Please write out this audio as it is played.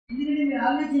ఎందుకంటే మీరు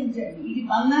ఆలోచించండి, ఇది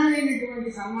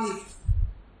బంధనమైనటువంటి సంబంధం.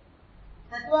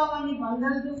 తత్వాన్ని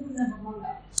బంధాలతో కూడిన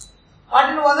సంబంధం.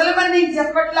 వాటిని వదలమని నేను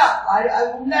చెప్పట్లా,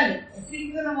 అవి ఉండాలి,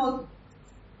 ఎఫెక్టివ్గా అవుతుంది.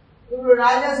 ఇప్పుడు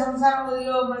రాజా సంసారం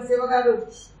వదిలో మన శివగారు,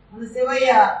 మన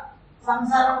శివయ్య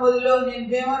సంసారం వదిలో నేను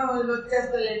భీమవరం వదిలి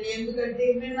వచ్చేస్తాలేండి, ఎందుకంటే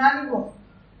మేము నాలుగు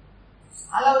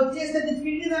అలా వచ్చేస్తే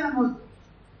పిండిదనం అవుతుంది.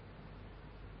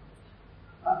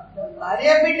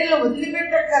 భార్య బిడ్డలు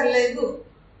వదిలిపెట్టక్కర్లేదు.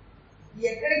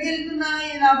 ఎక్కడికి వెళ్తున్నా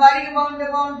నా భార్యకి బాగుంటే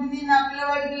బాగుంటుంది, నా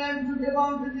పిల్లవాడికి ఇలాంటి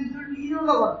బాగుంటుంది, ఇది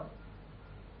ఉండకూడదు.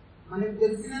 మనకు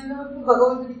తెలిసినంత వరకు,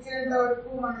 భగవంతుడు ఇచ్చినంత వరకు,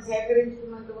 మనం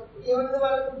సేకరించుకున్నంత వరకు ఎవరితో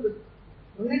వాళ్ళకు ఉంటుంది.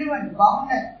 ఉండనివ్వండి,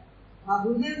 బాగుండాలి. మా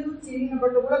గురుదేవులు చిరిగిన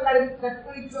బట్టు కూడా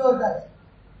కట్టుకుని ఇచ్చేవారు.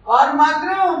 వారు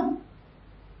మాత్రం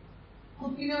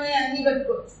పుట్టినవి అన్నీ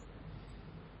కట్టుకోవచ్చు,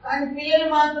 కానీ పిల్లలు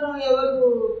మాత్రం ఎవరు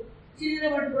చిన్న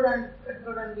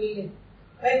కట్టుకోవడానికి వీలేదు.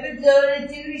 పైపెచ్చి ఎవరైనా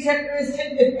చిరిగి షర్ట్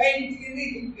వేసుకుంటే పైన చిరిగి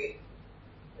తింటే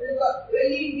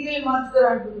వెళ్ళి ఇంటికి వెళ్ళి మార్చుకోరు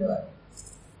అంటుండేవారు.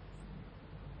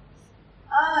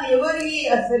 ఎవరికి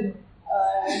అసలు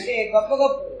అంటే గొప్ప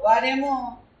గొప్ప వారేమో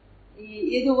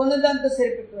ఏదో ఉన్నదంతా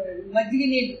సరిపెట్టుకోవాలి. మజ్జిగ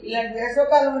నీళ్ళు ఇలాంటి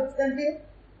వేసవకాలం వచ్చిందంటే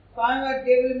స్వామివారి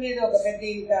టేబుల్ మీద ఒక పెద్ద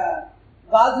ఇంకా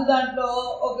గాజు దాంట్లో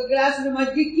ఒక గ్లాసుల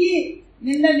మజ్జిగకి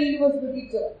నిండా నీళ్ళు పోసి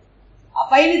పెట్టించేవారు. ఆ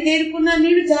పైన తేరుకున్న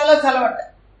నీళ్ళు చాలా చలవట.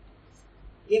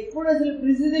 ఎప్పుడు అసలు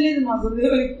ఫ్రిడ్జ్ తెలియదు మా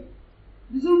గురుదేవులకి.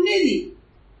 ఫ్రిడ్జ్ ఉండేది,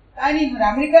 కానీ మరి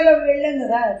అమెరికాలో వెళ్ళాం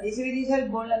కదా, దేశ విదేశాలు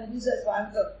బోళ్ళని చూసారు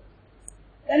స్వామితో,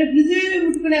 కానీ ఫ్రిడ్జ్ ఏమి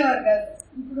ముట్టుకునేవారు కాదు.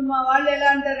 ఇప్పుడు మా వాళ్ళు ఎలా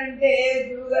అంటారంటే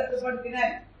గురువుగారితో పాటు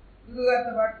తినాలి,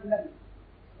 గురువుగారితో పాటు తినాలి.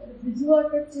 ఫ్రిడ్జ్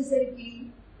వాటర్ వచ్చేసరికి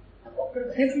నాకు ఒక్కడు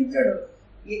కనిపించాడు.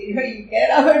 ఈ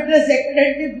కేరళ అడ్రస్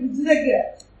ఎక్కడంటే ఫ్రిడ్జ్ దగ్గర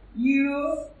ఈడు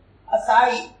ఆ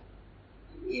సాయి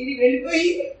ఇది వెళ్ళిపోయి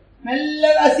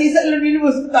మెల్లగా సీసాల్లో నీళ్ళు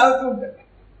పోసుకు తాగుతూ ఉంటారు.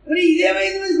 మరి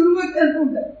ఇదేమైంది మరి గురువు వచ్చి అంటూ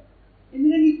ఉంటారు.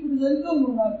 ఎందుకంటే ఇప్పుడు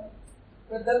జరుగుతూ నాకు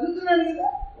ఇప్పుడు తగ్గుతున్నాను కదా,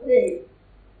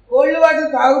 కోల్డ్ వాటర్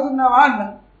తాగుతున్నావా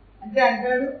అన్నాను. అంటే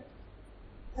అంటాడు,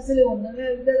 అసలు ఉన్నవే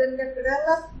ఉంటుందండి అక్కడ.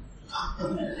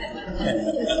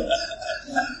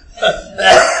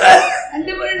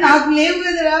 అంటే మరి నాకు లేవు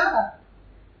కదరా,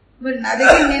 మరి నా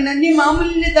దగ్గర నేను అన్ని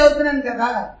మామూలు తాగుతున్నాను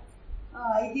కదా.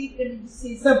 అయితే ఇక్కడ నుంచి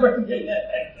సీసా పట్టుకెళ్ళారు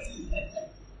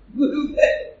గురువు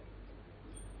గారు.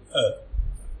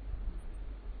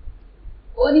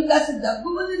 పోనీ కాస్త దగ్గు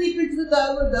మంది నిప్పించుకు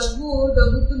తాగు,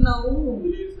 దగ్గుతున్నావు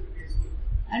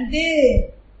అంటే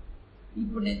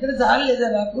ఇప్పుడు నిద్ర చాలలేదా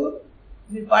నాకు,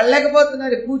 మీరు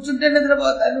పడలేకపోతున్నారు, కూర్చుంటే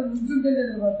నిద్రపోతాను, నుంచుంటే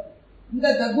నిద్రపోతాను, ఇంకా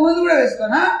దగ్గు మంది కూడా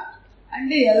వేసుకోనా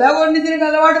అంటే ఎలాగో నిద్రకి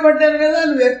అలవాటు పడ్డాను కదా,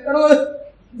 నువ్వు ఎక్కడో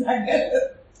దగ్గర.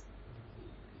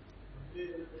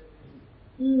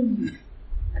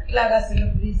 అట్లాగా అసలు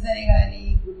బ్రిడ్జ్ అని కానీ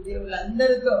గురుదేవులు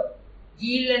అందరితో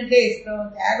జీళ్ళంటే ఇష్టం,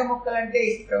 త్యాగ మొక్కలంటే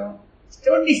ఇష్టం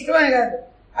ఇష్టమే కాదు,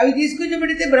 అవి తీసుకొచ్చి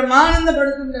పెడితే బ్రహ్మానంద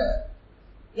పడుతుండేవారు.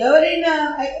 ఎవరైనా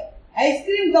ఐస్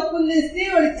క్రీమ్ కప్పులు తెస్తే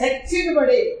వాళ్ళు చచ్చిగా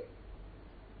పడేవి.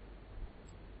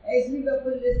 ఐస్ క్రీమ్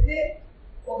కప్పులు తెస్తే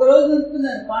ఒకరోజు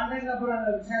ఉంటున్నారు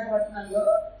పాండరంగాపురంలో, విశాఖపట్నంలో.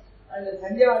 వాళ్ళు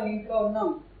సంజయ్ వాళ్ళ ఇంట్లో ఉన్నాం.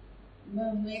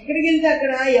 ఎక్కడికి వెళ్తే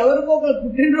అక్కడ ఎవరికో ఒకరు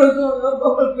పుట్టినరోజు, ఎవరికో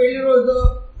ఒకరు పెళ్లి రోజు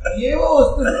ఏవో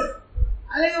వస్తుంది.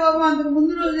 అలాగే బాబు అంతకు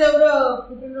ముందు రోజు ఎవరో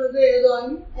పుట్టినరోజు ఏదో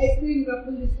అని ఐస్ క్రీమ్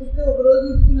కప్పులు తీసుకుంటే ఒకరోజు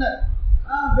ఉంటున్నారు.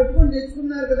 పెట్టుకొని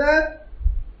తెచ్చుకున్నారు కదా,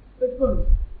 పెట్టుకోండి.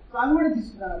 స్వామి కూడా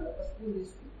తీసుకున్నారు, ఒక స్పూన్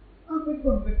తీసుకుని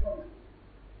పెట్టుకోండి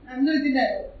అందరూ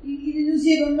తిన్నారు. ఇది చూసి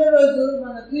రెండో రోజు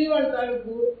మన తూయివాళ్ళ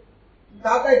తాలూకు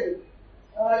కాకాజీ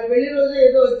వాళ్ళ పెళ్లి రోజు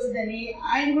ఏదో వచ్చిందని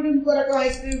ఆయన కూడా ఇంకో రకం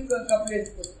ఐస్ క్రీమ్ కప్పులు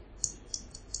వేసుకోవచ్చు.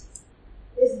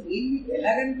 మీకు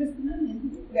ఎలా కనిపిస్తున్నాను,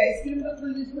 ఎందుకు ఇప్పుడు ఐస్ క్రీమ్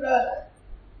కప్పులు తీసుకురావాలా,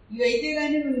 ఇవైతే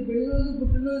కానీ మన పెళ్లి రోజు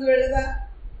పుట్టినరోజు వెళ్ళదా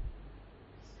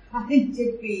అని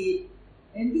చెప్పి,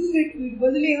 ఎందుకు వీటి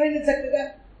బదులు ఏమైనా చక్కగా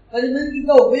 10 మందికి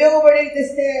ఇంకా ఉపయోగపడేవి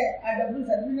తెస్తే ఆ డబ్బులు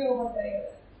సద్వినియోగపడతాయి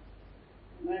కదా.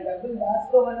 మన డబ్బులు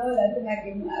దాచుకోమనో లేకపోతే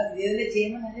నాకేమో అది ఏదైనా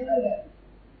చేయమని అనేవారు కాదు.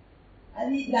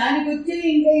 అది దానికి వచ్చేవి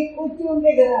ఇంకా ఎక్కువ వచ్చి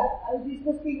ఉంటాయి కదా, అవి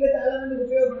తీసుకొస్తే ఇంకా చాలా మందికి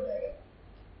ఉపయోగపడతాయి కదా.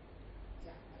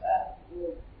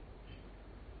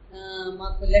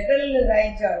 మాకు లెటర్లు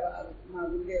రాయించారు మా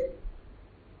గురుదేవుడు.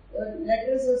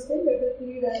 లెటర్స్ వస్తే లెటర్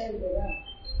తిరిగి రాలేదు కదా,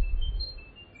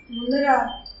 ముందర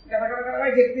గడగడగా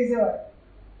చెప్పేసేవారు.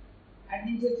 అటు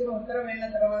నుంచి వచ్చిన ఉత్తరం వెళ్ళిన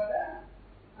తర్వాత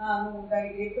నువ్వు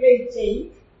దానికి రిప్లై ఇచ్చేయి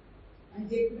అని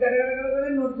చెప్పి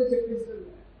గడగడగా నోట్తో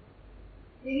చెప్పేస్తున్నారు.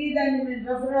 తిరిగి దాన్ని నేను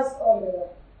రఫ్ రాసుకోవాలి కదా,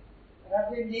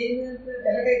 రఫ్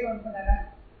తెల్లకైతే ఉంటున్నారా,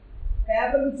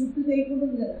 పేపర్లు చుట్టూ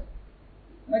తెలియకుంటుంది కదా,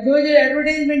 మధ్య మధ్యలో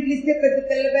అడ్వర్టైజ్మెంట్లు ఇస్తే పెద్ద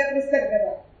తెల్ల పేపర్ ఇస్తారు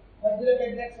కదా, మధ్యలో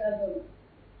పెద్ద అక్షరాలతో,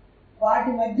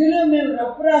 వాటి మధ్యలో మేము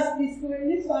రఫ్ రాసి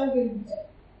తీసుకువెళ్ళి స్వామి వినిపించాలి.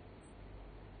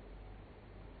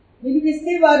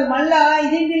 వినిపిస్తే వారు మళ్ళా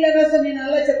ఇదేంటి ఇలా రాస్తాను, నేను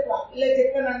అలా ఇలా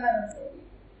చెప్పాను అన్నారు.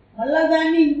 మళ్ళా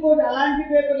దాన్ని ఇంకోటి అలాంటి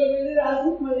పేపర్లో వెళ్ళి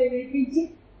రాసి మళ్ళీ వినిపించి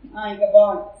ఇంకా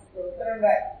బాగుంది ఉత్తరం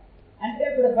రాయాలి అంటే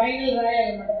అప్పుడు ఫైనల్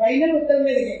రాయాలన్నమాట. ఫైనల్ ఉత్తరం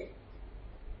మీదకి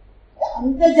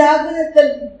అంత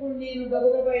జాగ్రత్తలు. ఇప్పుడు నేను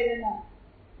గబగబా ఏదైనా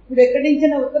ఇప్పుడు ఎక్కడి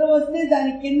నుంచిన ఉత్తరం వస్తే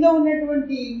దాని కింద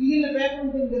ఉన్నటువంటి మిగిలిన పేపర్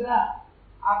ఉంటుంది కదా,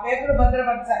 ఆ పేపర్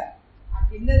భద్రపరచాలి. ఆ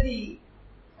కిందది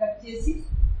కట్ చేసి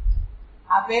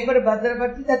ఆ పేపర్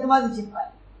భద్రపరిచి తత్మాది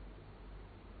చెప్పాలి.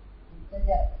 అంత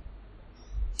జాగ్రత్త.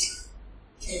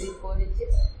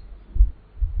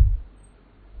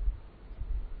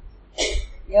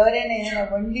 ఎవరైనా ఏదైనా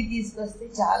వండి తీసుకొస్తే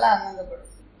చాలా ఆనందపడుతుంది.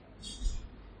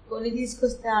 కొని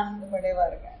తీసుకొస్తే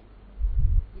ఆనందపడేవారు కానీ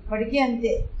ఇప్పటికీ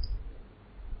అంతే.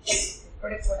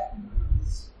 ఇప్పటికి కూడా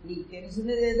నీకు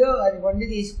తెలుసున్నదేదో అది వండి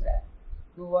తీసుకురా.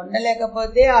 నువ్వు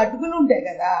వండలేకపోతే అటుకులు ఉంటాయి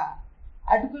కదా,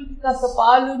 అటుకులకి కాస్త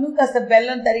పాలును కాస్త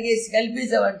బెల్లం తరిగేసి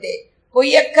కలిపేసావంటే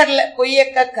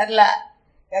పొయ్యక్కర్లా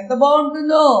ఎంత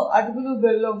బాగుంటుందో. అటుకులు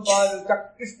బెల్లం పాలు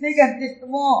కృష్ణకి ఎంత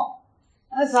ఇష్టమో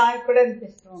సాయి కూడా ఎంత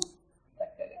ఇష్టమో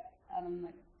చక్కగా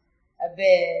ఆనందంగా.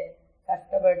 అబ్బే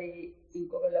కష్టపడి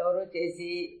ఇంకొకరు ఎవరో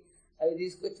చేసి అవి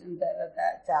తీసుకొచ్చిన తర్వాత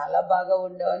చాలా బాగా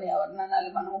ఉండవని ఎవరిననాలి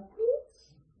మనం.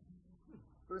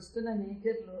 ఇప్పుడు వస్తున్న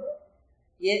నేచర్లో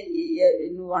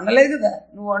నువ్వు వండలేదు కదా,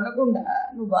 నువ్వు వండకుండా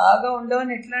నువ్వు బాగా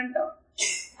ఉండవని ఎట్లా అంటావు?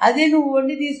 అదే నువ్వు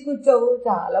వండి తీసుకొచ్చావు,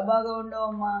 చాలా బాగా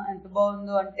ఉండవమ్మా ఎంత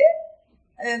బాగుందో అంటే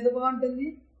అది ఎంత బాగుంటుంది.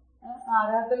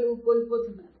 అర్హతలు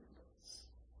కోల్పోతున్నారు.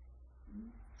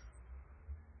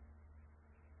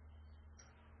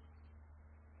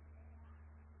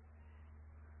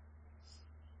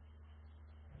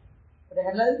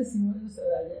 ప్రహ్లాదు సింహుడు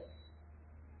రాజా.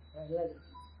 ప్రహ్లాదు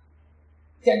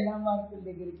చండామార్కుల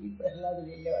దగ్గరికి ప్రహ్లాదుడు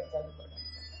వెళ్ళేవాడు చదువుకోవడానికి.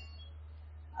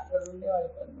 అక్కడ ఉండేవాడు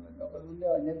కొంతమంది, ఒకడు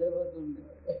ఉండేవాడు నిద్రపోతూ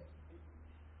ఉండేవాడు.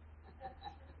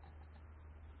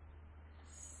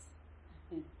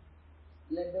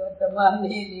 లడ్డువత్తమ్మా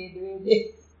లేదు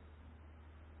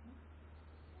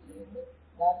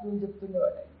డాక్టర్లు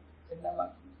చెప్తుండేవాడు ఆయన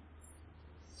చండామార్కుడు.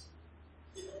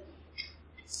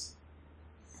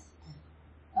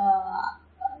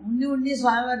 ఉండి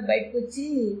స్వామివారు బయటకు వచ్చి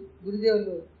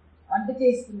గురుదేవులు వంట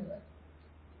చేసుకునేవారు.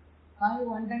 కానీ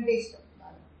వంట అంటే ఇష్టం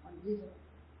బాగా. వంట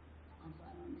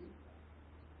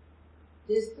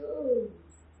చేస్తూ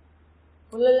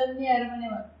పుల్లలన్నీ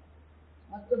అరమనేవారు.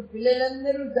 మొత్తం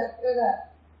పిల్లలందరూ చక్కగా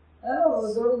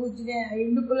తోడు కూర్చుని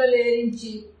ఎండు పుల్లలు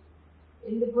ఏరించి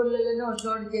ఎండు పుల్లలను ఒక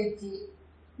చోటు చేర్చి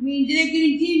మీ ఇంటి దగ్గర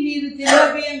నుంచి మీరు తినే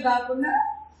బియ్యం కాకుండా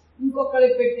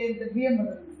ఇంకొకరికి పెట్టేంత బియ్యం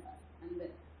పడుతుంది.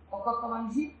 అందరు ఒక్కొక్క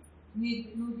మనిషి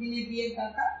నువ్వు తినే బియ్యం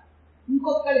కాక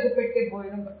ఇంకొకరికి పెట్టే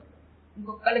భోజనం పట్టడం,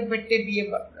 ఇంకొకరికి పెట్టే బియ్యం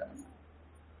పట్టడం.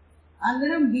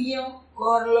 అందరం బియ్యం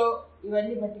కూరలు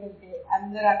ఇవన్నీ పట్టుకెళ్తే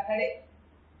అందరూ అక్కడే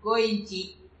గోయించి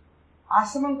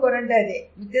ఆశ్రమం కూర అంటే అదే.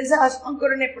 మీకు తెలుసా ఆశ్రమం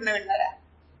కూరని ఎప్పుడన్నా విన్నారా?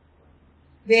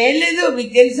 వేయలేదు,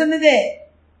 మీకు తెలుసున్నదే.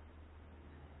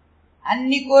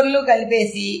 అన్ని కూరలు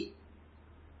కలిపేసి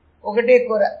ఒకటే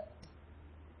కూర,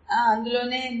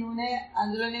 అందులోనే నూనె,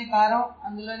 అందులోనే కారం,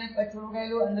 అందులోనే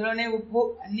పచ్చిమిరపకాయలు, అందులోనే ఉప్పు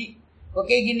అన్నీ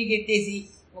ఒకే గిన్నెకి ఎత్తేసి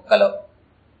ముక్కలో.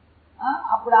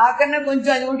 అప్పుడు ఆకన్నా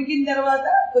కొంచెం అది ఉడికిన తర్వాత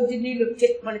కొంచెం నీళ్ళు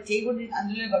మన చేయకుండా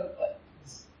అందులోనే కడుక్కోవాలి.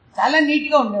 చాలా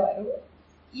నీట్గా ఉండేవారు.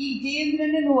 ఈ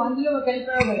చేయందుకంటే నువ్వు అందులో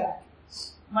కలిపావు కదా,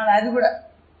 మన అది కూడా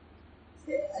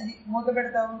అది మూత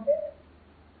పెడతా ఉంటే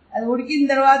అది ఉడికిన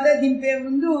తర్వాత దింపే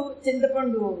ముందు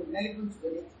చింతపండు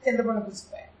నలిపించుకొని చింతపండు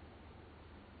పుచ్చిపోయాయి.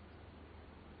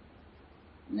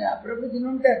 అప్పుడప్పుడు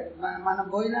తినుంటారు, మన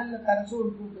భోజనాల్లో తరచూ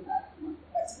ఉడుకుంటున్నారు.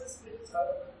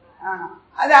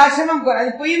 అది ఆశ్రమం కూర,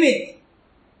 అది పొయ్యి మీద.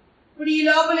 ఇప్పుడు ఈ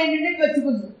లోపల ఏంటంటే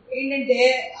పచ్చిపులుసు ఏంటంటే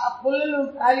ఆ పుల్లలు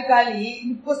కాలి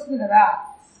నిప్పు వస్తుంది కదా,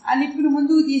 ఆ నిప్పుని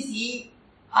ముందుకు తీసి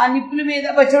ఆ నిప్పుల మీద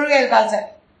పచ్చిమిరపకాయలు కాల్చాలి.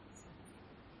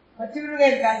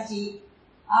 పచ్చిమిరపకాయలు కాల్చి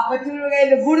ఆ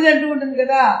పచ్చిమిరపకాయలు బూడిద అంటూ ఉంటుంది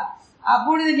కదా, ఆ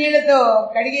బూడిద నీళ్ళతో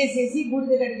కడిగేసేసి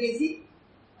బూడిద కడిగేసి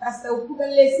కాస్త ఉప్పు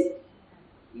కల్లేసి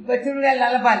ఈ పచ్చిమిరపకాయలు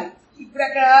నలపాలి. ఇప్పుడు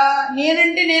అక్కడ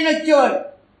నేనంటే నేను వచ్చేవాడు.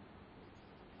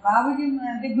 బాబుజీ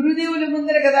అంటే గురుదేవుల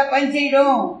ముందర కదా పని చేయడం,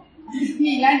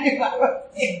 ఇలాంటి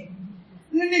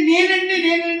నేనంటే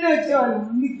వచ్చేవాళ్ళు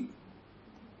ముందుకి.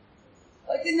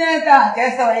 వచ్చిన తర్వాత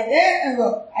చేస్తావు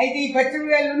అయితే ఈ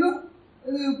పచ్చిమిరపకాయలను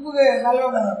ఉప్పు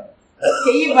నలవమన్నారు.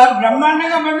 చెయ్యి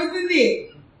బ్రహ్మాండంగా మండుతుంది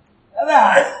కదా.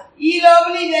 ఈ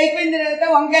లోపల ఇది అయిపోయిన తర్వాత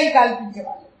వంకాయలు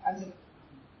కాల్పించేవాళ్ళు అందులో.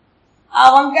 ఆ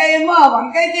వంకాయ ఏమో ఆ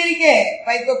వంకాయ తేలికే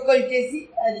పై తొక్కలు చేసి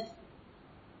అది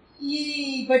ఈ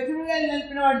పచ్చిమిరపకాయలు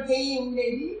నలిపిన వాడు చెయ్యి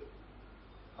ఉండేది.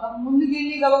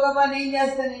 ముందుకెళ్ళి గబగబా నేను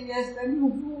చేస్తాను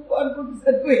ఉప్పు అనుకుంటూ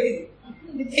సరిపోయేది.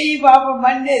 చెయ్యి పాపం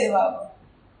మండేది. పాపం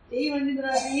చెయ్యి మండిన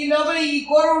తర్వాత ఈ లోపల ఈ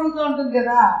కూర ఉడుకుతూ ఉంటుంది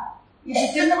కదా, ఇప్పుడు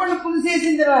చింతపండు పులుసు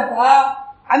వేసిన తర్వాత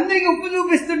అందరికి ఉప్పు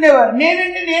చూపిస్తుండేవారు.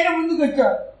 నేనే ముందుకు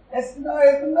వచ్చేవారు, వేస్తుందో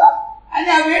అని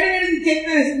ఆ వేడి వేడి చేతి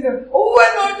వేసింటారు.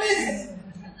 నోట్ వేసేసి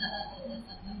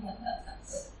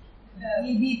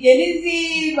ఇది తెలిసి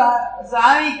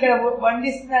స్వామి ఇక్కడ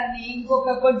వండిస్తున్నారని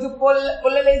ఇంకొక కొంచెం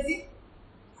పుల్లలేసి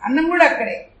అన్నం కూడా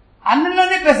అక్కడే,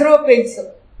 అన్నంలోనే పెసరపప్పు వేస్తాం.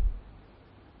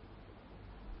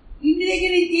 ఇంటి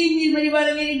దగ్గర నుంచి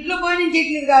మీరు ఇంట్లో భోజనం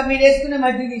చేయట్లేదు కదా, మీరు వేసుకునే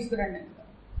మజ్జిగ తీసుకురండి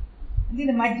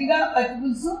అంటే మజ్జిగ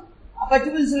పచ్చిపులుసు. ఆ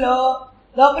పచ్చిపులుసులో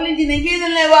లోపల నుంచి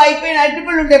నివేదన లేవో అయిపోయిన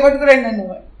అరటిపళ్ళు ఉంటాయి, పట్టుకురండి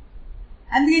అనేవాడు.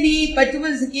 అందుకని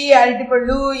పచ్చిపులుసుకి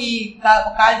అరటిపళ్ళు, ఈ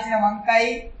కాల్చిన వంకాయ,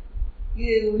 ఈ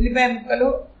ఉల్లిపాయ ముక్కలు,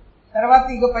 తర్వాత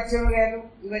ఇగో పచ్చిమిరపకాయలు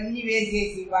ఇవన్నీ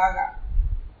వేసేసి బాగా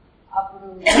అప్పుడు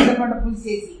చింతపండు పులుసు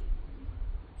వేసి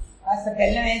కాస్త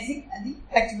బెల్లం వేసి అది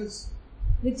పచ్చిపులుసు.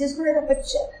 మీరు చేసుకునేదా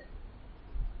పచ్చి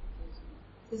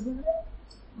చేసుకుంటారా?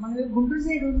 మన గుంటూరు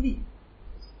సైడ్ ఉంది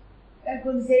కానీ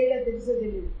కొన్ని సైడ్లో తెలుసో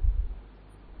తెలియదు.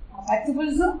 ఆ పచ్చి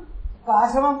పులుసు, ఒక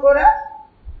ఆశ్రమం కూర,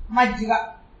 మజ్జిగ,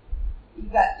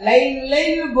 ఇంకా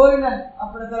లైన్లు భోజనాలు.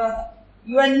 అప్పుడు తర్వాత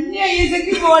ఇవన్నీ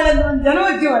అయ్యేసరికి వాళ్ళంతమంది జనం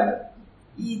వచ్చేవాళ్ళు.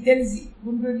 ఈ తెలిసి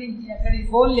గుంటూరు నుంచి అక్కడికి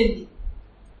ఫోన్లు వెళ్ళి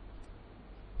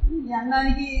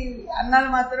అన్నాలు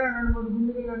మాత్రం 2-3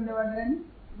 గుండుగులు ఉండేవాళ్ళు. కానీ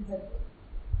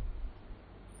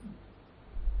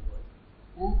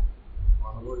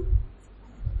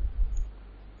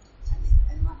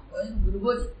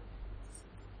గురుభోజనం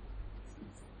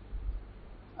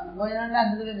మన భోజనం అంటే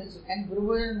అందులో తెలుసు, కానీ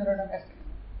గురుభోజనం దొరకడం కష్టం.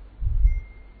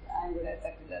 ఆయన కూడా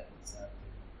తక్కువ.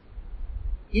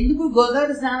 ఎందుకు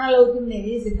గోదావరి స్నానాలు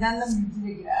అవుతుండేవి సిద్ధాంతం బ్రిడ్జ్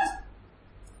దగ్గర,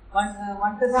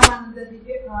 వంట సామాన్లు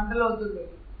తింటే వంటలు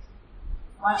అవుతుండేవి.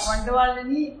 వంట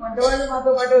వాళ్ళు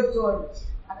మాతో పాటు వచ్చేవాళ్ళు,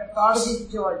 అక్కడ తోట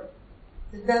తీసిచ్చేవాళ్ళు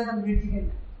సిద్ధాంతం బ్రిడ్జ్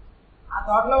కింద. ఆ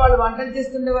తోటలో వాళ్ళు వంటలు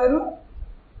చేస్తుండేవారు.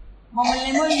 మమ్మల్ని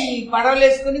ఏమో ఈ పడవలు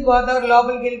వేసుకుని గోదావరి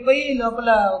లోపలికి వెళ్ళిపోయి,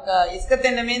 లోపల ఒక ఇసుక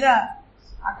తిన్న మీద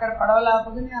అక్కడ పడవలు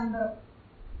ఆపుకుని అందరూ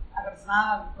అక్కడ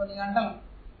స్నానాలు కొన్ని గంటలు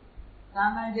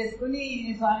స్నానాలు చేసుకుని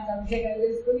స్వామికి అభిషేకాలు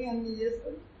చేసుకుని అన్నీ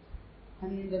చేసుకుని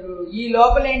అందరూ. ఈ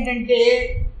లోపల ఏంటంటే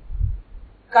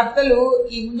కర్తలు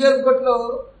ఈ ముంజోరుకొట్లో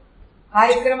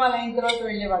కార్యక్రమాలు అయిన తర్వాత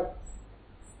వెళ్ళేవాళ్ళు.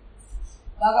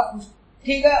 బాగా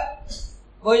పుష్టిగా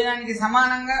భోజనానికి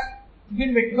సమానంగా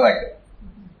టిఫిన్ పెట్టేవాళ్ళు.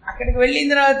 అక్కడికి వెళ్ళిన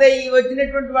తర్వాత ఈ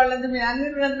వచ్చినటువంటి వాళ్ళందరూ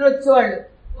అందరూ వచ్చేవాళ్ళు.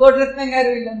 కోటరత్నం గారు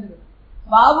వీళ్ళందరూ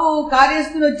బాబు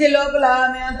కార్యస్తులు వచ్చే లోపల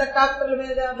మేమంతా ట్రాక్టర్ల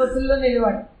మీద బస్సుల్లో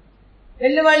వెళ్ళేవాళ్ళు.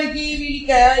 వెళ్ళే వాళ్ళకి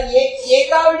వీళ్ళకి ఏ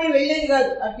కావడి వెళ్ళేది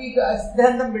కాదు. అటు ఇటు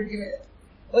సిద్ధాంతం బ్రిడ్జి మీద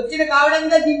వచ్చిన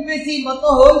కావడంతా దింపేసి మొత్తం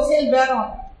హోల్సేల్ బేరం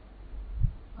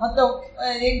మొత్తం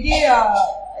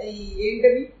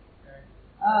ఏంటవి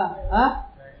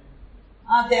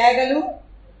తేగలు,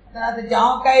 తర్వాత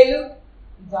జామకాయలు,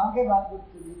 జామకాయ బాగా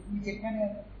గుర్తుంది మీరు చెప్పాను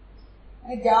కదా,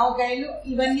 జామకాయలు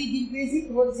ఇవన్నీ దింపేసి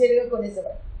హోల్సేల్గా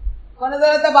కొనేసేవారు. కొన్న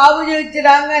తర్వాత బాబుజీ వచ్చి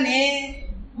రాగానే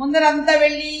ముందరంతా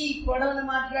వెళ్ళి పడవలు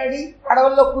మాట్లాడి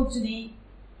పడవల్లో కూర్చుని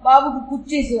బాబుకు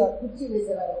కుర్చీ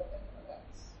వేసేవారు.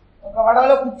 ఒక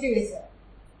పడవలో కుర్చీ వేశారు.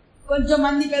 కొంచెం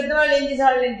మంది పెద్దవాళ్ళు ఏం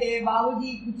చేసేవాళ్ళంటే బాబుజీ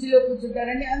కుర్చీలో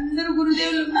కూర్చుంటారండి, అందరూ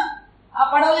గురుదేవులు ఉన్న ఆ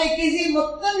పడవలో ఎక్కేసి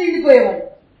మొత్తం నిండిపోయేవాళ్ళు.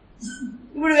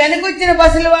 ఇప్పుడు వెనకొచ్చిన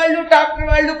బస్సుల వాళ్ళు, ట్రాక్టర్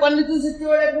వాళ్ళు పనులు చూసి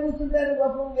వచ్చేవాళ్ళు ఎక్కడ కూర్చుంటారు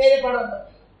పాపం వేరే పడవలో.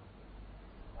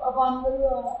 పాపం అందరూ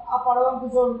ఆ పడవ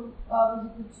కూర్చోండి,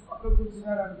 బాబుజీ అక్కడ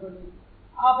కూర్చున్నారు అనుకోండి,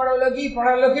 ఆ పడవలోకి ఈ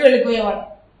పడవలోకి వెళ్ళిపోయేవాడు.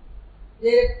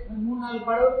 వేరే 3-4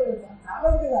 పడవలు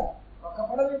కావాలి కదా, ఒక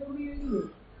పడవ ఎప్పుడు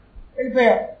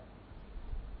వెళ్ళిపోయాడు.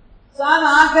 స్వామి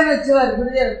ఆఖరి వచ్చేవారు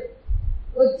గురుదేవుడు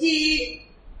వచ్చి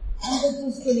అంతా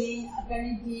చూసుకుని అక్కడి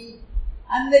నుంచి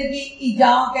అందరికీ ఈ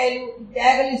జామకాయలు, ఈ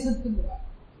తేగలు ఇస్తుంటుంది.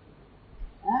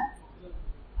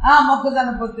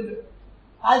 మొక్కజొన్న పొత్తులు,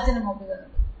 కాల్చిన మొక్కజొన్న.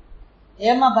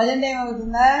 ఏమ్మా భజన టైం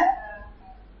అవుతుందా?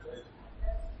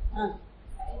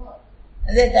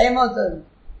 అదే టైం అవుతుంది,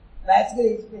 బ్యాచ్గా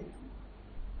వేసిపోయింది.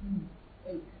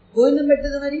 భోజనం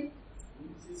పెట్టదు మరి.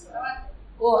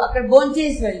 అక్కడ భోజనం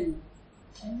చేసి వెళ్ళింది.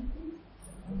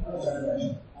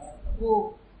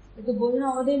 ఇటు భోజనం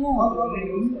అవదేమో.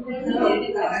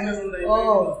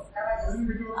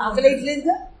 ఆకలి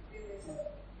ఇట్లేదుగా,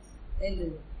 ఏం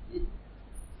లేదు.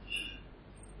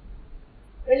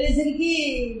 వెళ్ళేసరికి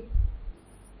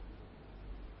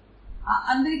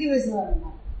అందరికీ వేసేవారు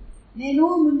అన్నమాట. నేను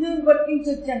ముందు కొట్టించి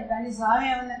వచ్చాను, కానీ స్వామి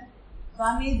ఏమన్నా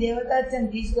స్వామి దేవతార్చన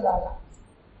తీసుకురాలా.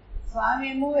 స్వామి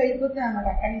ఏమో వెళ్ళిపోతున్నాను అన్నమాట,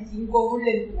 అక్కడి నుంచి ఇంకో ఊళ్ళో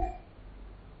వెళ్తున్నారు.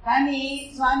 కానీ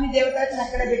స్వామి దేవతార్చన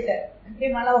అక్కడ పెట్టారు, అంటే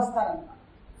మళ్ళీ వస్తారన్నమాట.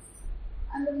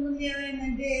 అంతకుముందు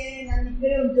ఏమైందంటే నన్ను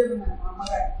ఇక్కడే ఉంటున్నాను, మా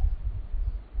అమ్మగారు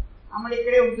అమ్మడు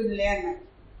ఇక్కడే ఉంటుందిలే అన్నారు.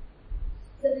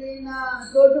 సరే నా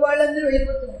తోటి వాళ్ళందరూ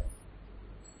వెళ్ళిపోతున్నారు.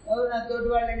 ఎవరు నా తోటి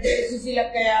వాళ్ళు అంటే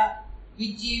సుశీలక్కయ్య,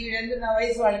 పిచ్చి వీళ్ళందరూ నా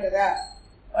వయసు వాళ్ళు కదా,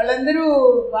 వాళ్ళందరూ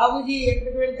బాబూజీ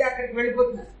ఎక్కడికి వెళ్తే అక్కడికి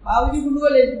వెళ్ళిపోతున్నారు. బాబూజీ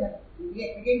గుండుగోలు వెళ్తున్నారు,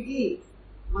 ఎక్కడికి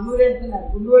మనూరు వెళ్తున్నారు,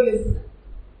 గుండుగోలు వెళ్తున్నారు.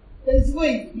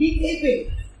 తెలిసిపోయింది, లీక్ అయిపోయింది.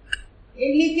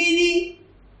 ఏం లీక్ అయింది?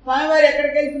 స్వామివారు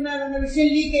ఎక్కడికి వెళ్తున్నారు అన్న విషయం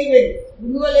లీక్ అయిపోయింది,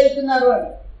 గుండుగోలు వెళ్తున్నారు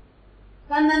అని.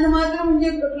 కానీ నన్ను మాత్రం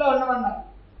ముంజేపట్లో ఉండమన్నారు.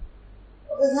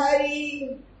 ఒకసారి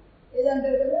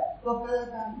ఏదంటారు కదా,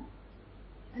 గొప్పదా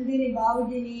అంటే నీ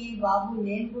బాబుజీని, బాబు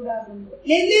నేను కూడా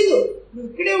లేదు నువ్వు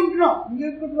ఇక్కడే ఉంటున్నావు,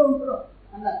 ముంజేపట్లో ఉంటున్నావు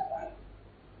అన్నారు.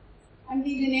 అంటే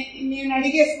ఇది నేను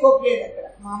అడిగే స్కోప్ లేదు అక్కడ.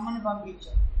 మా అమ్మని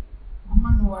పంపించాను. అమ్మ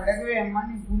నువ్వు అడగవే అమ్మ,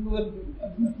 నీ గుండు వరకు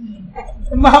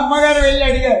మా అమ్మగారు వెళ్ళి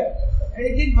అడిగారు.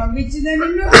 అడిగితే పంపించిందా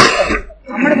నిన్ను?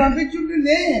 అమ్మడి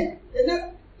పంపించుంటుంది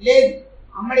లేదు,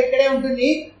 అమ్మడి ఇక్కడే ఉంటుంది,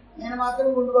 నేను మాత్రం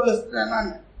గుండుగోలు వస్తున్నాను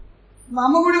అన్న. మా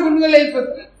అమ్మ కూడా గుండుగోలు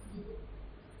వెళ్ళిపోతున్నా.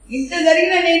 ఇంత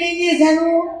జరిగినా నేనేం చేశాను,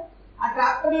 ఆ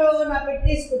ట్రాక్టర్లో నా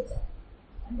పెట్టేసుకొచ్చాను.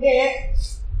 అంటే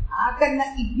ఆఖరిన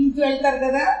ఇటు నుంచి వెళ్తారు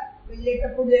కదా,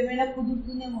 వెళ్ళేటప్పుడు ఏమైనా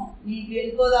కుదురుతుందేమో, నీకు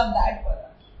వెళ్ళిపోదాం దాటిపోదాం.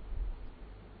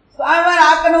 స్వామివారు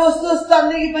ఆకలి వస్తూ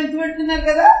అందరికి పంచి పెడుతున్నారు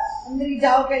కదా, అందరికి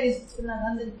జావకాయలు ఇస్తున్నారు,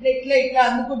 అందరికి ఇట్లా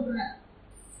అందుకుంటున్నారు.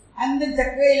 అందరు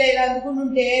చక్కగా ఇలా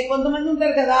అందుకుంటుంటే కొంతమంది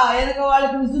ఉంటారు కదా, వెనక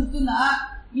వాళ్ళకి విసురుతున్నా,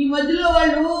 ఈ మధ్యలో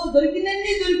వాళ్ళు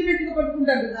దొరికినట్టుగా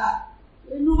పట్టుకుంటారు కదా.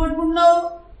 నువ్వు పట్టుకుంటున్నావు,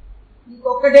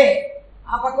 నీకొక్కటే,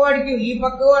 ఆ పక్కవాడికి ఈ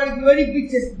పక్కవాడికి ఇవ్వని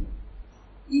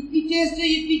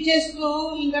ఇప్పించేస్తూ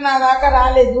ఇంకా నా దాకా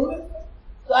రాలేదు.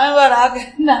 స్వామివారు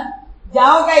ఆకలిన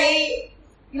జావకాయ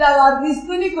ఇలా వారు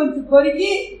తీసుకుని కొంచెం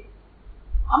కొరికి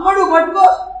అమ్మడు పట్టుకో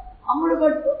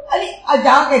అని ఆ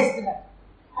జావకాయ ఇస్తున్నారు.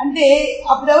 అంటే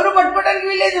అప్పుడు ఎవరు పట్టుకోవడానికి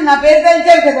వీలేదు, నా పేరు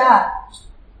తెలిచారు కదా,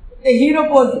 హీరో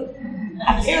పోజు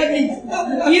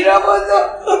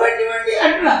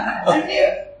అంటున్నా. అంటే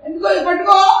ఎందుకో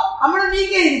పట్టుకో అమ్మడు,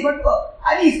 నీకే ఇది పట్టుకో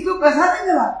అని ఇస్తూ ప్రసాదం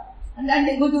కదా,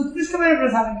 అంటే కొంచెం ఉత్కృష్టమైన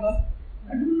ప్రసాదం కదా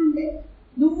అంటుంటే,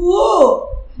 నువ్వు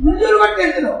ముంజూరు పట్టి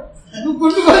వెళ్తున్నావు, నువ్వు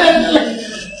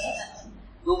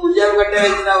ముంజూరు పట్టి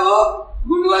వెళ్తున్నావు,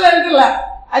 గుండుగోలు వెళ్తున్నా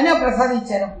అని ఆ ప్రసాదం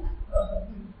ఇచ్చారు.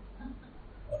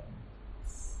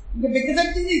 ఇంకా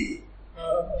పెద్దకొచ్చింది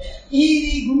ఈ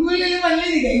గుండుగోలు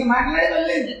పనిలేదు, ఇక మాట్లాడే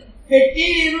పనిలేదు. పెట్టి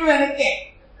నేను వెనక్కే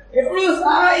ఎప్పుడు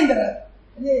స్నానం అయిన తర్వాత,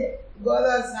 అదే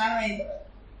గోదావరి స్నానం అయిన తర్వాత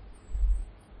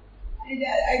అయితే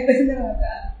అయిపోయిన తర్వాత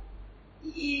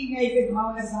అయిపోయింది.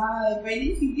 మామూలుగా స్నానాలు అయిపోయింది,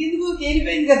 ఇంకెందుకు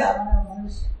తేలిపోయింది కదా మన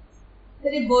మనుషులు.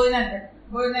 సరే భోజనాలు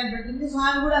పెడుతుంది.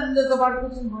 స్వామి కూడా అందరితో పాటు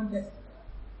కూర్చొని భోజనం చేస్తారు.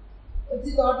 వచ్చి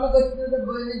తోటలోకి వచ్చిన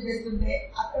భోజనం చేస్తుంటే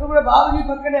అక్కడ కూడా బాబుని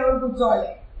పక్కన ఎవరు కూర్చోవాలి,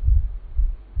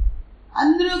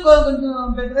 అందరూ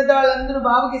కొంచెం పెద్ద వాళ్ళందరూ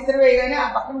బాబుకి ఇస్తారు వేయగానే ఆ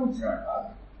పక్కన కూర్చున్నాడు. బాబు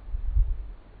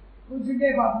కూర్చుంటే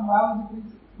పాపం బాబుకి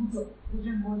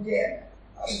కూర్చొని భోజనం చేయాలి.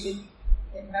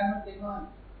 ఎక్కడన్నా తినో అని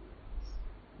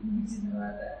అనిపించిన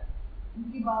తర్వాత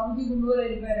ఇంటికి బాబుజీ గుండుగోలు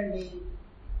వెళ్ళిపోయారండి.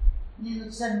 నేను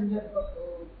వచ్చాను ముంజేపట్టు.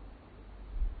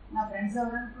 నా ఫ్రెండ్స్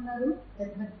ఎవరనుకున్నారు,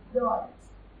 పెద్ద వాళ్ళు,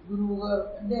 గురువు గారు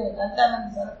అంటే దత్తానంద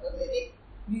సరస్వతి,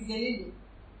 మీకు తెలియదు.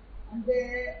 అంటే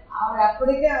ఆవిడ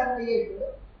అప్పటికే 67,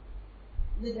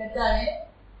 ఇది పెద్దానే,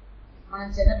 మన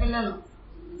చిన్నపిల్లలు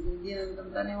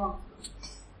దీనంతానేమో.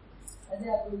 అదే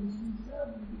అప్పుడు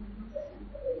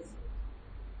వయసు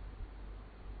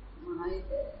మా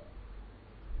అయితే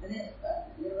అదే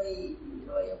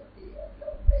 20-21 అట్లా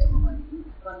ఉంటాయేమో, మనకి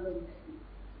పనులు ఉంటాయి.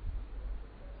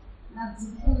 నాకు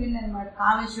చుట్టూ వీళ్ళనమాట,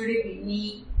 కామేశ్వరి పిన్ని,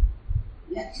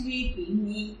 లక్ష్మి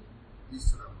పిన్ని,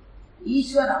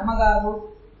 ఈశ్వర అమ్మగారు,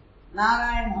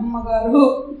 నారాయణ అమ్మగారు,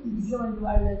 ఇటువంటి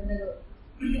వాళ్ళందరూ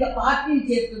ఇంకా పార్టీలు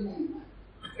చేస్తున్నాయి అన్నమాట.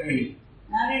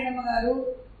 నారాయణమ్మ గారు,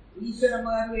 ఈశ్వరమ్మ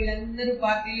గారు, వీళ్ళందరూ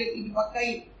పార్టీలు ఇటు పక్క,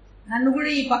 నన్ను కూడా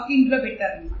ఈ పక్క ఇంట్లో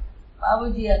పెట్టారన్నమాట.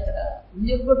 బాబూజీ అక్కడ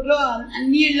ముంజేపట్లో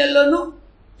అన్ని ఇళ్లలోనూ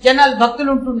జనాలు భక్తులు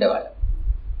ఉంటుండేవాళ్ళు.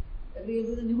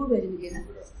 నువ్వు వెళ్ళినా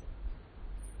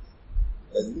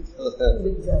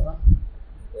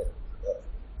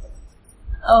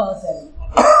సరే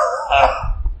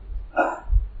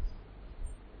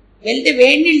వెళ్తే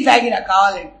వేడి నీళ్ళు తాగిరా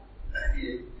కావాలండి,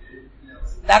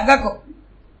 దగ్గకు.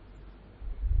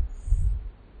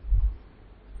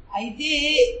 అయితే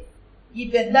ఈ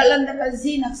పెద్దవాళ్ళంతా కలిసి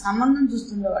నాకు సంబంధం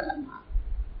చూస్తుండేవాళ్ళమ్మా.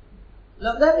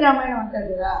 లోకాది రామాయణం అంటారు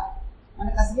కదా,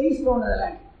 మనకు అసలే ఇష్టం ఉండదు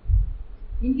అలాంటి.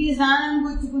 ఇంటికి స్నానానికి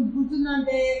వచ్చి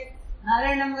కూర్చుందంటే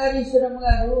నారాయణమ్మ గారు, ఈశ్వరమ్మ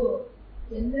గారు,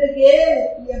 ఎందుకే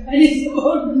ఈ అబ్బాయి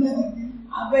బాగుంటున్నారు,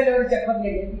 ఆ అబ్బాయిలు ఎవరు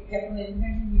చెప్పలేదు,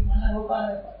 ఎందుకంటే మీ మన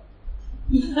రూపాయలు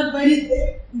ఈ అబ్బాయి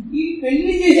ఈ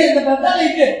పెళ్లి చేసేంత పెద్దలు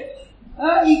అయిపోయారు.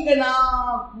 ఇక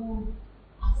నాకు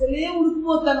అసలే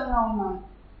ఉడికిపోతానన్నా ఉన్నాను.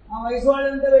 మా వయసు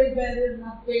వాళ్ళంతా వెళ్ళిపోయారు,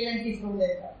 నాకు పెళ్ళి అంటే ఇష్టం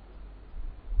లేదు.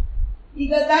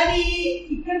 ఇక కానీ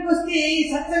ఇక్కడికి వస్తే ఈ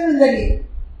సత్సంగం జరిగింది.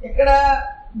 ఎక్కడ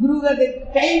గురువు గారి దగ్గర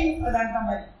టైం అది అంటాం,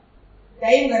 మరి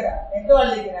టైం కదా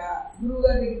పెద్దవాళ్ళ దగ్గర. గురువు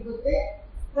గారి దగ్గరికి వస్తే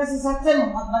కాస్త సత్సంగం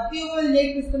మాకు భక్తి యోగాలు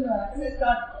నేర్పిస్తున్నారు, అక్కడే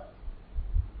స్టార్ట్.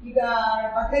 ఇక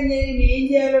పక్కన చేసి నేను ఏం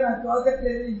చేయాలో నాకు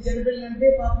తోచట్లేదు, చిన్నపిల్లలు అంటే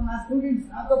పాపం నా స్టూడెంట్స్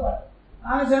నాతో పాటు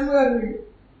కామశర్మ గారు వీళ్ళు,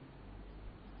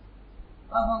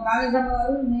 పాపం కామశర్మ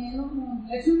గారు నేను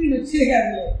లక్ష్మీ వచ్చేది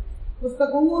కాదు,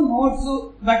 పుస్తకము నోట్స్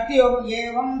భక్తి యోగం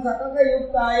ఏవం సతత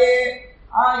యుక్తాయే,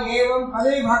 ఆ ఏవం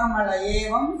పదవి భాగం వల్ల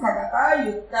ఏవం సతత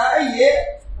యుక్త ఏ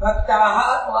భక్తాః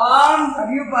త్వాం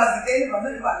అభ్యుపాసితే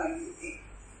పదవి భాగం.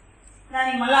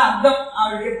 దానికి మళ్ళీ అర్థం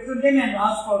ఆవిడ చెప్తుంటే నేను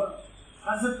రాసుకోవడం,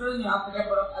 అసలు నాకు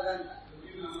చెప్పడం అదంతా.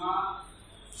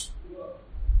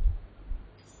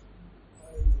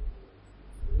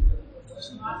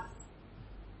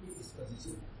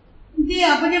 ఇంతే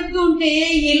అప్పచెప్తూ ఉంటే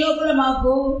ఏ లోపల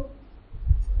మాకు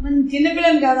మనం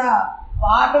చిన్నపిల్లం కదా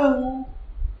పాఠము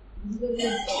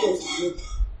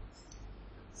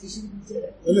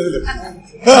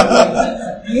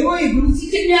ఏమో ఈ గురు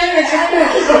శిక్షణ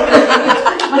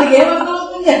మనకి ఏమర్థం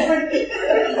అవుతుంది చెప్పండి.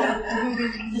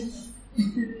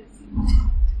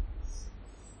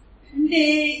 అంటే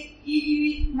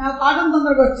నా పాఠం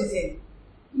తొందరగా వచ్చేసేది.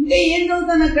 ఇంకా ఏం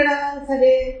చదువుతాను అక్కడ,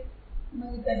 సరే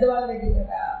మరి పెద్దవాళ్ళ దగ్గర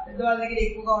కదా, పెద్దవాళ్ళ దగ్గర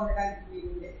ఎక్కువగా ఉండడానికి మీరు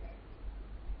ఉండేది.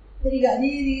 సరిగా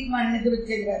అది మన నిద్ర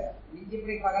వచ్చేది కదా, నుంచి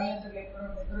ఇప్పుడు పగల నిద్రలు ఎప్పుడో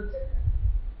నిద్ర వచ్చేది కదా.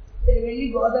 సరే వెళ్ళి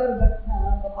గోదావరి గట్టున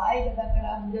ఒక పాయి కదా అక్కడ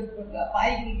ముందుగా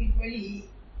పాయికి ఇంటికి వెళ్ళి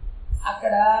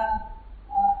అక్కడ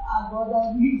ఆ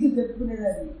గోదావరి నీటితో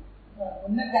చెప్పుకునేదాన్ని.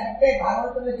 ఉన్న కరెక్టే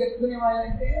భాగవతంలో చెప్పుకునే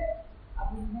వాళ్ళంటే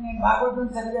అప్పుడు నేను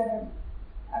భాగవతం చదివాను.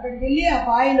 అక్కడికి వెళ్ళి ఆ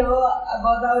పాయిలో ఆ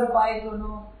గోదావరి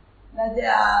పాయితోనూ లేకపోతే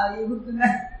ఆ ఎగురుతున్న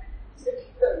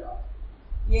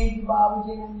ఏంటి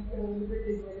బాబుజీ నన్ను ఇక్కడ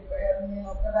వదిలిపెట్టేసి వెళ్ళిపోయారు, నేను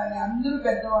ఒక్కదాన్ని, అందరూ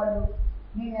పెద్దవాళ్ళు,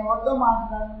 నేను ఎవరితో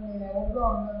మాట్లాడను, నేను ఎవరితో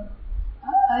ఉన్నాను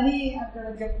అని అక్కడ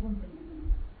చెప్పుకుంటున్నాను.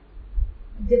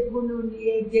 చెప్పుకుంటూ ఉండి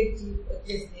ఏడ్చి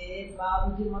వచ్చేస్తే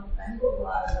బాబుజీ మొత్తానికి ఒక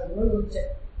 6 రోజులు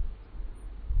వచ్చారు.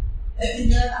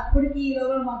 అప్పటికి ఈ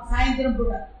రోజు మాకు సాయంత్రం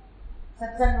కూడా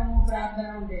సత్సంగము ప్రార్థన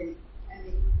ఉండేది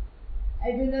అని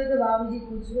అయిపోయిన తర్వాత బాబుజీ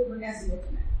కూర్చుని ఉపన్యాసం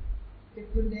చెప్పినారు.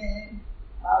 చెప్తుంటే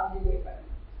బాబుజీ చెప్పారు,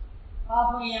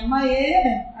 పాపం ఈ అమ్మాయే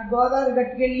ఆ గోదావరి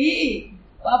గట్టుకెళ్ళి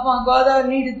పాపం ఆ గోదావరి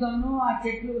నీటితోనూ ఆ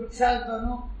చెట్లు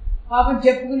వృక్షాలతోనూ పాపం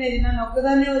చెప్పుకునేది, నన్ను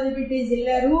ఒక్కదాన్నే వదిలిపెట్టేసి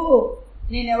వెళ్ళారు,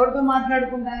 నేను ఎవరితో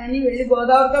మాట్లాడుకుంటానని వెళ్ళి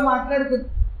గోదావరితో మాట్లాడుకుంది.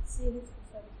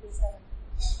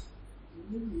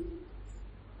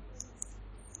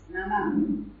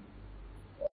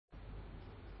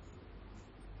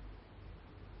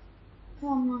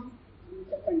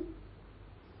 చెప్పండి.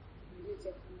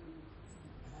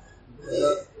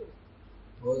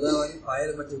 గోదావరి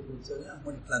పాయల మధ్య కూర్చొని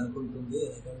అమ్మ ఇట్లా అనుకుంటుంది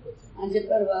అని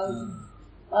చెప్పారు బాబుజీ.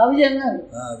 బాబుజీ అన్నారు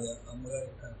అమ్మగారు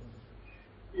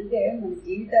అంటే మన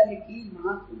జీవితాలకి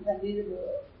మాకు తల్లిలో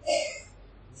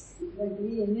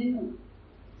ఇటువంటివి ఎన్నెన్నో.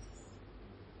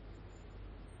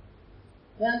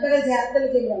 వెంకట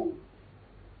జాతరకి వెళ్ళాము,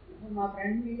 ఇప్పుడు మా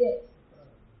ఫ్రెండ్ మీదే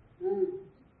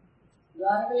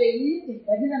ద్వారకలో వెళ్ళి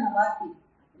భజన నా పార్టీ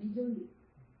నిజండి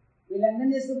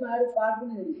వీళ్ళందరం చేసుకుని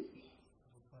పాడుకునేది.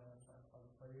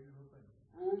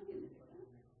 అంతే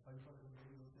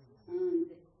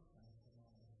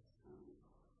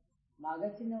బాగా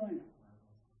చిన్నవాడిని.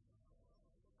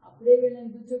 అప్పుడే వీళ్ళని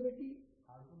కూర్చోబెట్టి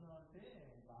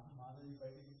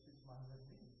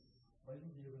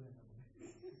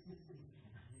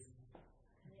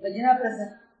భజనా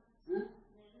ప్రసాద్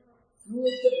నువ్వు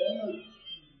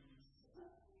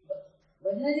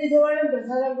భజన చేసేవాళ్ళని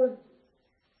ప్రసాదాలు కూడా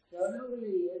ఎవరో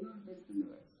ఏదో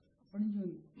పెడుతుండేవాడు. అప్పటి నుంచి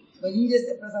భజన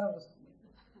చేస్తే ప్రసాదం వస్తుంది.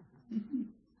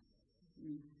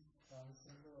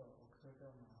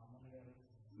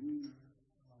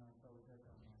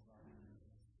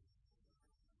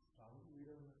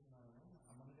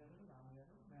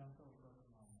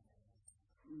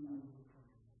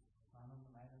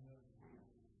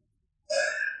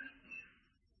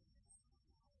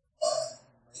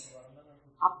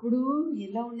 అప్పుడు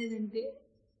ఎలా ఉండేదంటే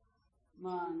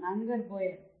మా నాన్నగారు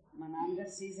పోయారు, మా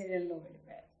నాన్నగారు శ్రీశైలంలో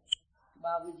వెళ్ళిపోయారు.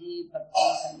 బాబుజీ భక్తి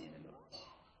సన్నిధిలో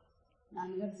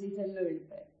నాన్నగారు శ్రీశైలంలో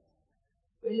వెళ్ళిపోయారు.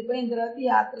 వెళ్ళిపోయిన తర్వాత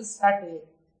యాత్రలు స్టార్ట్ అయ్యాయి,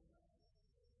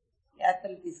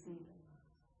 యాత్రలు తీసుకుంటాను.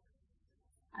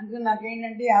 అందుకని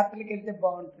నాకేంటంటే యాత్రలకు వెళ్తే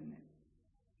బాగుంటుంది,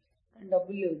 కానీ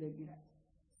డబ్బులు లేవు దగ్గర.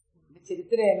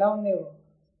 చరిత్ర ఎలా ఉండేవో,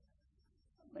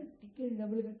 టికెట్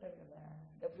డబ్బులు కట్టారు కదా,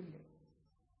 డబ్బులు లేవు.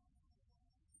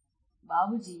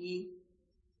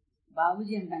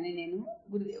 బాబుజీ అంటానే నేను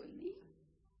గురుదేవుల్ని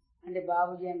అంటే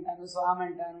బాబుజీ అంటాను, స్వామి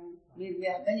అంటాను, మీరు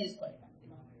అర్థం చేసుకోవాలి.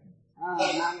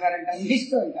 నాన్నగారు అంటాను,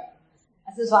 ఇష్టం. ఇంకా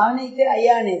అసలు స్వామిని అయితే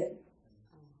అయ్యా అనేది.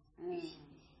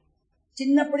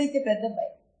 చిన్నప్పుడైతే పెద్ద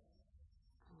అబ్బాయి,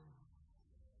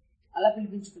 అలా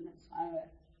పిలిపించుకున్నాను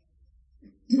స్వామివారు.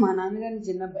 మా నాన్నగారిని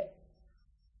చిన్నబ్బాయి,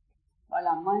 వాళ్ళ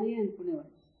అమ్మాయి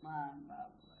అనుకునేవాడు మా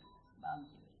బాబు.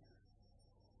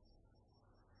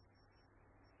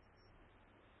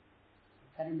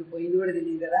 కరెంటు పోయింది కూడా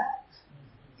తెలియదు కదా.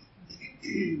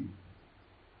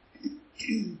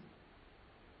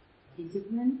 ఏం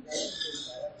చెప్తున్నాను,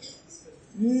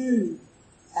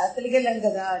 యాత్రకి వెళ్ళాం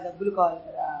కదా, డబ్బులు కావాలి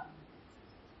కదా.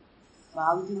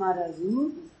 బాబుజీ మహారాజు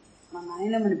మా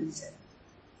నాయనమ్మని పిలిచారు.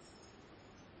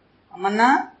 అమ్మన్నా,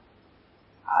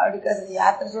 ఆవిడకి అసలు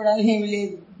యాత్ర చూడాలని ఏమి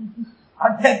లేదు,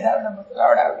 ఆవిడ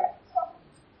ముసలావిడ.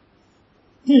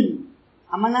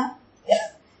 అమ్మన్నా,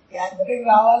 యాత్రకి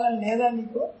రావాలని లేదా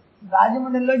నీకు?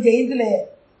 రాజమండ్రిలో జయంతులే,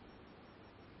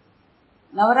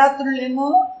 నవరాత్రులేమో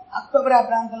అక్టోబర్ ఆ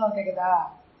ప్రాంతంలో ఉంటాయి కదా,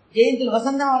 జయంతులు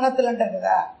వసంత నవరాత్రులు అంటారు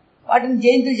కదా, వాటిని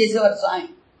జయంతులు చేసేవారు స్వామి.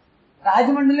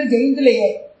 రాజమండ్రిలో జయంతులు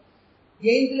అయ్యాయి.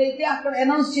 జయంతులు అయితే అక్కడ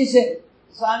అనౌన్స్ చేశారు,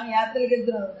 స్వామి యాత్రలకు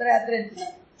వెళ్తున్నారు, ఉత్తరయాత్ర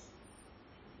వెళ్తున్నారు.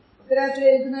 ఉత్తరయాత్ర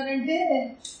వెళ్తున్నారంటే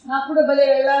నాకు కూడా భలే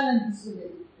వెళ్ళాలనిపిస్తుంది,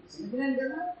 చిన్నపిల్లని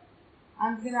కదా.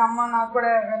 అందుకని అమ్మ నాకు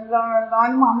కూడా వెళ్దాం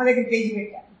అని మా అమ్మ దగ్గర పేజీ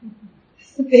పెట్టా.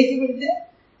 పేజీ పెడితే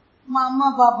మా అమ్మ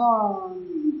పాపం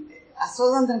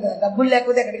అస్వతంత్రం కదా, డబ్బులు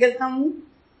లేకపోతే ఎక్కడికి వెళ్తాము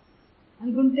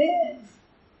అనుకుంటే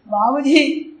బాబుజీ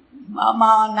మా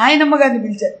నాయనమ్మ గారిని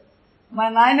పిలిచారు. మా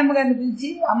నాయనమ్మ గారిని పిలిచి,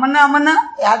 అమ్మన్నా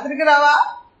యాత్రకి రావా,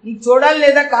 నీకు చూడాలి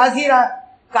లేదా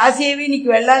కాశీ ఏవి నీకు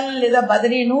వెళ్ళాలని లేదా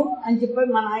బదరీను అని చెప్పారు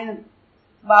మా నాయన.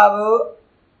 బాబు,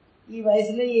 ఈ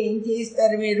వయసులో ఏం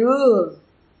చేయిస్తారు మీరు,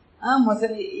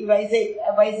 ముసలి ఈ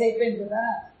వయసు అయిపోయింది కదా,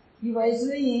 ఈ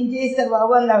వయసులో ఏం చేయిస్తారు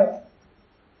బాబు అన్నాడు.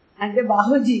 అంటే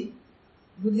బాబుజీ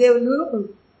గురుదేవులు,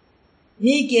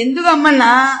 నీకెందుకు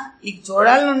అమ్మన్నా, నీకు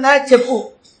చూడాలనుందా చెప్పు,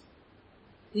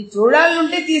 నీకు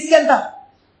చూడాలనుంటే తీసుకెళ్తా,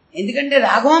 ఎందుకంటే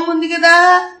రాఘవమ్మ ఉంది కదా,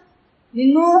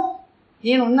 నిన్ను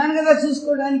నేను ఉన్నాను కదా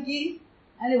చూసుకోవడానికి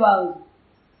అని బాబు.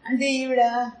 అంటే ఈవిడ,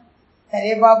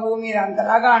 సరే బాబు మీరు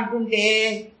అంతలాగా అంటుంటే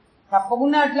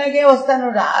తప్పకుండా అట్లాగే వస్తాను,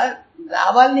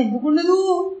 రావాలని ఎందుకుండదు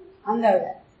అందావిడ.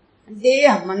 అంటే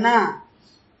అమ్మన్నా,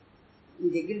 నీ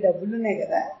దగ్గర డబ్బులు ఉన్నాయి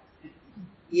కదా,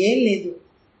 ఏం లేదు,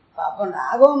 పాపం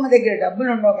రాఘవమ్మ దగ్గర డబ్బులు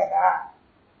ఉండవు కదా,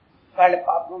 వాళ్ళ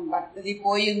పాపం భర్తది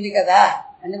పోయి ఉంది కదా,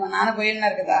 అంటే మా నాన్న పోయి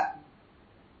ఉన్నారు కదా,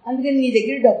 అందుకని నీ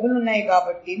దగ్గర డబ్బులు ఉన్నాయి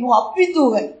కాబట్టి నువ్వు అప్పిద్దు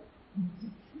అని.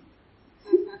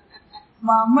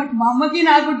 మా అమ్మకి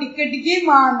నాకు టిక్కెట్కి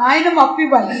మా నాయనమ్మ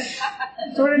అప్పివ్వాలి.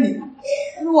 చూడండి,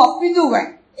 నువ్వు అప్పిద్దు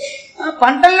అని.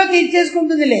 పంటల్లో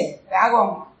తీర్చేసుకుంటుందిలే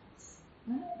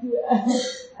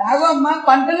రాఘవమ్మ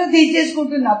పంటల్లో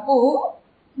తీర్చేసుకుంటుంది అప్పు,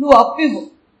 నువ్వు అప్పివ్వు.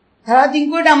 తర్వాత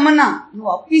ఇంకోటి, అమ్మన్నా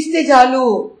నువ్వు అప్పిస్తే చాలు,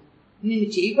 నేను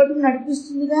చేయి పట్టుకుని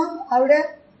నడిపిస్తుందిగా ఆవిడ,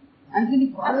 అందుకని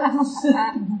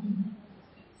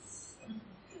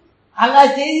అలా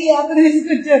చేసి యాత్ర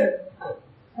తీసుకొచ్చారు.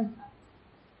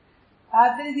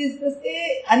 యాత్ర తీసుకొస్తే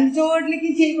అన్ని చోట్లకి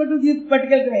చేయి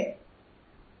పట్టుకెళ్తాయి.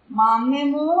 మా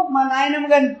అమ్మేమో మా నాయనమ్మ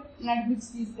గారిని నడిపించి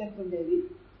తీసుకెళ్తుండేది,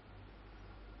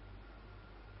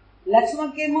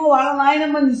 లక్ష్మక్కేమో వాళ్ళ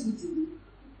నాయనమ్మని తీసుకొచ్చింది.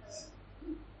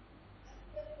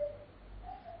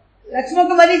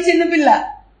 లక్ష్మక్క మరీ చిన్నపిల్ల,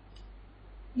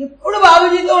 ఎప్పుడు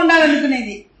బాబుజీతో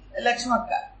ఉండాలనుకునేది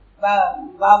లక్ష్మక్క,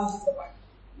 బాబుజీతో పాటు.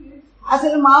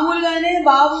 అసలు మామూలుగానే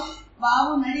బాబు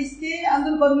నడిస్తే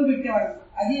అందరూ పరుగులు పెట్టేవాడు,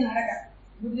 అది నడక,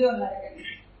 గురుదేవుల నడక.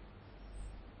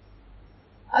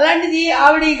 అలాంటిది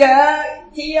ఆవిడ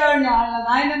చెయ్యాలని వాళ్ళ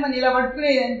నాయనమ్మని ఇలా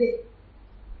పట్టుకునేది. అంతే,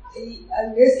 అది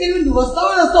వేస్తే నువ్వు వస్తావో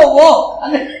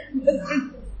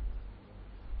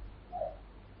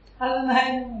అలా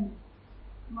నాయనమ్మని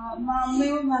మా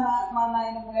అమ్మేమో మా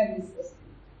నాయనమ్మ గారిని తీసుకొస్తుంది.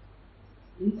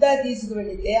 ఇంత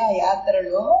తీసుకువెళితే ఆ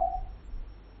యాత్రలో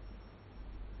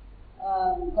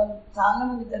చాలా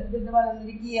మంది పెద్ద పెద్ద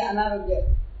వాళ్ళందరికీ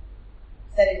అనారోగ్యాలు.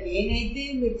 సరే, నేనైతే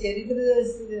మీరు చరిత్ర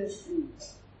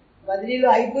బదిలీలో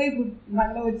అయిపోయి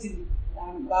మళ్ళీ వచ్చింది,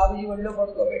 బాబుజీ ఒళ్ళో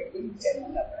పడుకోబెట్టుకుని ఇచ్చాను.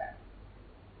 మళ్ళీ అప్పుడు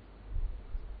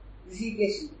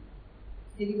ఋషికేశ్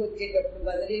తిరిగి వచ్చేటప్పుడు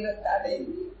బదిలీలో స్టార్ట్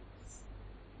అయింది.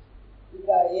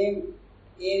 ఇంకా ఏం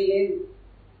లేదు,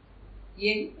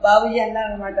 బాబుజీ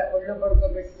అన్నారనమాట, ఒళ్ళో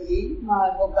పడుకోబెట్టుకుని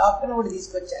ఒక డాక్టర్ని కూడా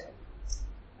తీసుకొచ్చారు,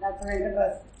 డాక్టర్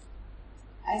వెంకటరాజు.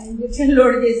 ఆయన ఇంజక్షన్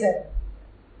లోడ్ చేశారు.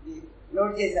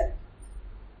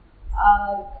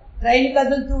 ట్రైన్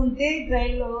కదులుతూ ఉంటే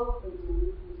ట్రైన్లో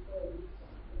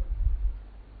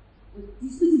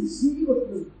తీసుకొచ్చి సీట్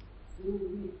కొట్టుకుంది,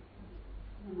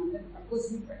 తక్కువ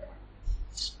సీట్ పెట్టాలి.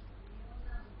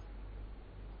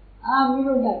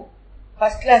 మీరు ఉన్నారు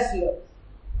ఫస్ట్ క్లాస్లో.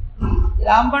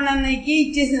 రాంపండు అన్నయ్యకి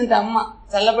ఇచ్చేసినంత అమ్మ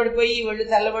చల్లబడిపోయి, ఒళ్ళు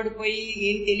చల్లబడిపోయి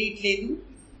ఏం తెలియట్లేదు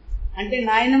అంటే,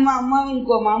 నాయనమ్మ అమ్మ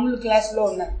ఇంకో మామూలు క్లాస్లో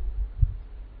ఉన్నారు.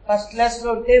 ఫస్ట్ క్లాస్లో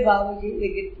ఉంటే బాబుజీ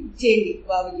దగ్గరికి ఇచ్చేయండి,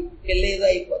 బాబుజీ పెళ్ళి ఏదో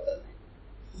అయిపోతుంది.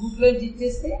 బుక్లోంచి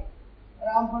ఇచ్చేస్తే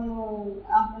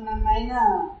రాంపన్న ఆయన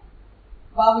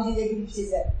బాబుజీ దగ్గరికి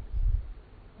ఇచ్చేశారు.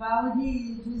 బాబుజీ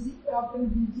చూసి డాక్టర్ని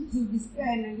పిలిచి చూపిస్తే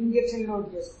ఆయన ఇంజక్షన్ లోడ్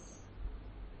చేస్తారు.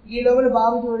 ఈ లోపల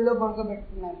బాబుజీ ఒళ్ళో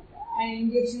పడుకోబెట్టుకున్నారు. ఆయన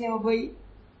ఇంజక్షన్ ఇవ్వబోయి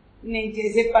నేను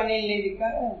చేసే పని ఏం లేదు, ఇక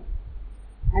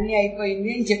అన్నీ అయిపోయింది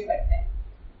అని చెప్పాడు.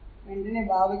 వెంటనే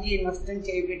బాబుజీ నష్టం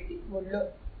చేయబెట్టి ఒళ్ళో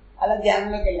అలా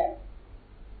ధ్యానంలోకి వెళ్ళారు.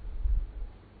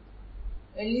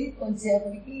 వెళ్ళి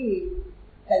కొంతసేపటికి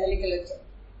కదలికలు వచ్చాయి.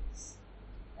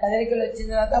 కదలికలు వచ్చిన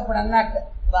తర్వాత అప్పుడు అన్నట్టు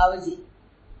బాబుజీ,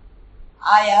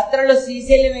 ఆ యాత్రలో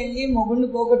శ్రీశైలం వెళ్ళి మొగుడిని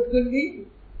పోగొట్టుకుంది,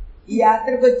 ఈ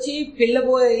యాత్రకు వచ్చి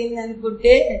పిల్లపోయింది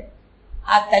అనుకుంటే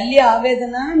ఆ తల్లి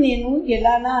ఆవేదన నేను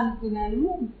ఎలానా అనుకున్నాను,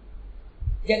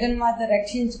 జగన్మాత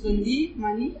రక్షించుకుంది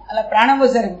అని అలా ప్రాణం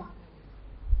పోసారమ్మా.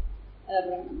 అలా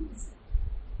ప్రాణం పోసారు.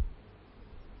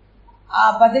 ఆ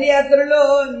బద్రీ యాత్రలో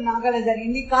నాకు అలా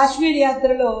జరిగింది. కాశ్మీర్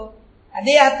యాత్రలో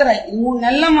అదే యాత్ర 3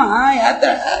 నెలలమ్మా యాత్ర.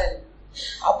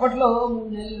 అప్పట్లో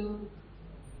 3 నెలలు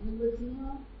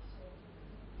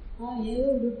ఏదో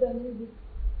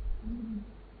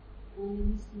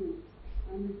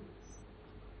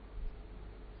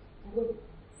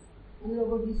అందులో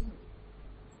ఒకటి తీసుకో.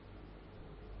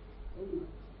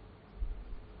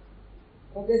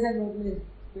 ఒకేసారి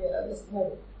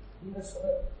వస్తున్నారు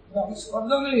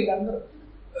స్వర్గంలో వీళ్ళందరూ.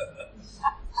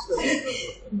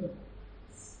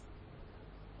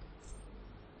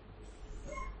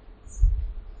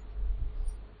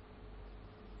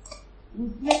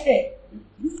 గుర్తుపెట్టే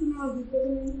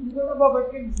ఇంకో డబ్బా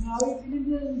పట్టండి.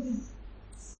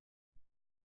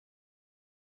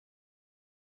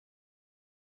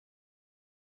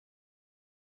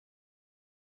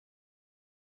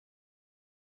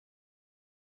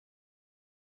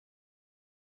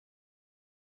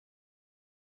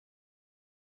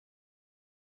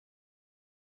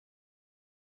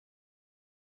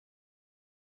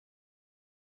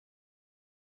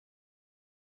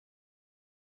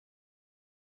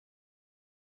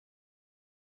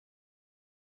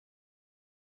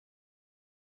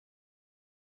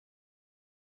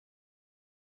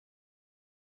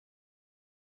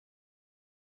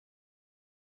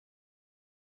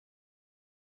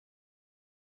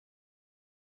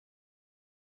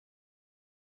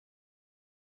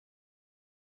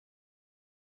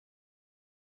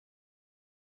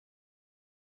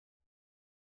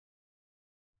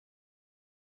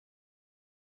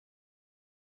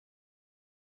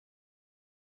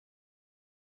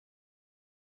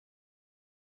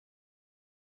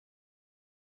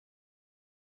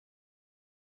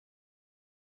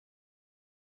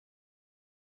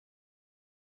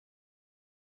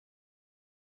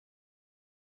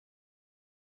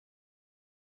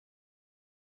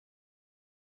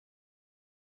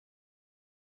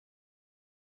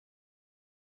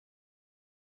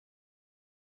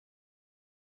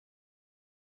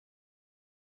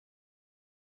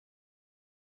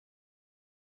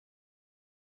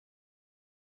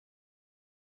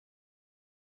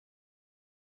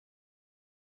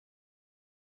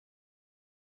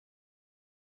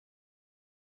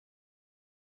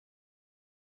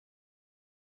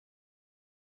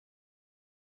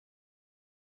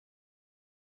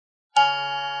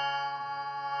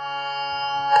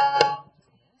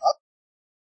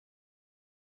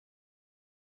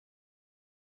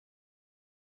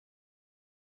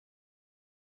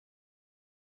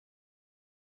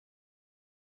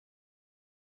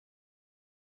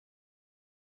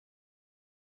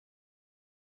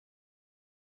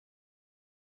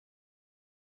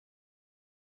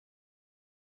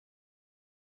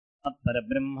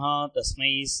 परब्रह्मा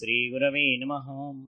तस्मै श्रीगुरवे नमः।